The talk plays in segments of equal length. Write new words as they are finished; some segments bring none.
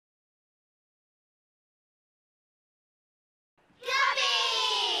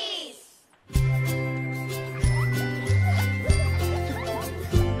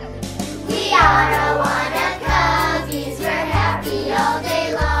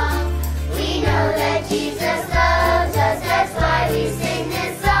Jesus loves us, that's why we sing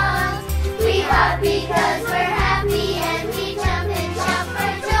this song. We hop because we're happy and we jump and shout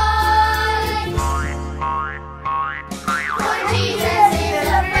for joy. For Jesus is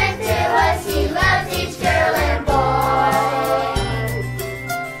a friend to us, he loves each girl and boy.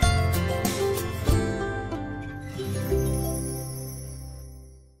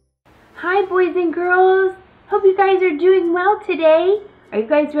 Hi boys and girls, hope you guys are doing well today. Are you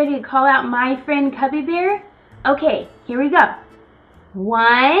guys ready to call out my friend Cubby Bear? Okay, here we go.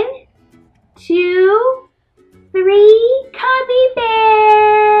 1, 2, 3, Cubby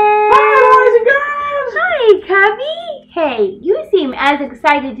Bear! Hi boys and girls! Hi Cubby! Hey, you seem as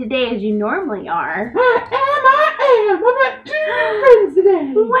excited today as you normally are. I am! I've got 2 friends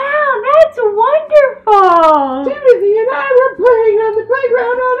today! Wow, that's wonderful! Timothy and I were playing on the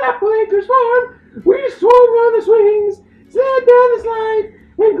playground on Apple Acres Farm. We swung on the swings, slid down the slide,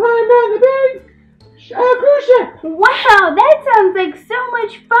 and climbed down the big cruise ship. Wow, that sounds like so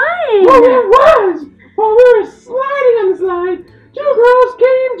much fun! Oh, it was! While we were sliding on the slide, 2 girls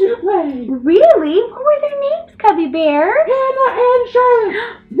came to play. Really? What were their names, Cubby Bear? Hannah and Charlotte.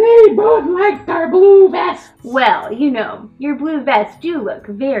 They both liked our blue vests. Well, you know, your blue vests do look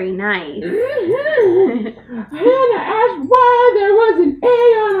very nice. Hannah asked why there was an A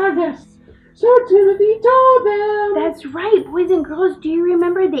on our vests. So Timothy told them. That's right, boys and girls. Do you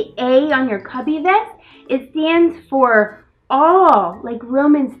remember the A on your Cubby vest? It stands for all, like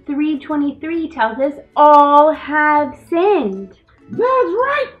Romans 3:23 tells us, all have sinned. That's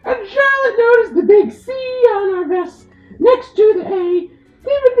right. And Charlotte noticed the big C on our vests next to the A.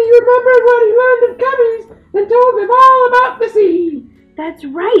 Timothy remembered what he learned of Cubbies and told them all about the C. That's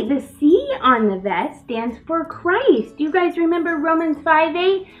right. The C on the vest stands for Christ. Do you guys remember Romans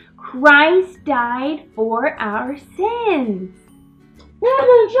 5:8? Christ died for our sins.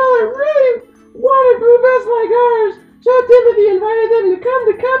 Hannah and Charlotte really wanted blue vests like ours, so Timothy invited them to come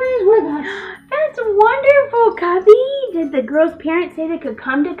to Cubbies with us. That's wonderful, Cubby. Did the girls' parents say they could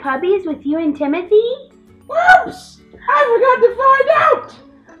come to Cubbies with you and Timothy? Whoops! I forgot to find out.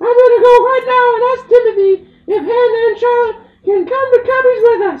 I'm gonna go right now and ask Timothy if Hannah and Charlotte can come to Cubbies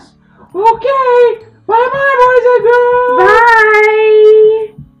with us. Okay. Bye-bye, boys and girls.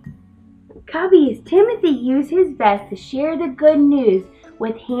 Bye! Cubbies, Timothy used his vest to share the good news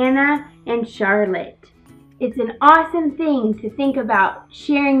with Hannah and Charlotte. It's an awesome thing to think about,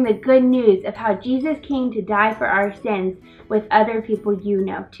 sharing the good news of how Jesus came to die for our sins with other people you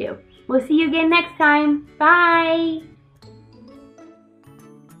know too. We'll see you again next time. Bye!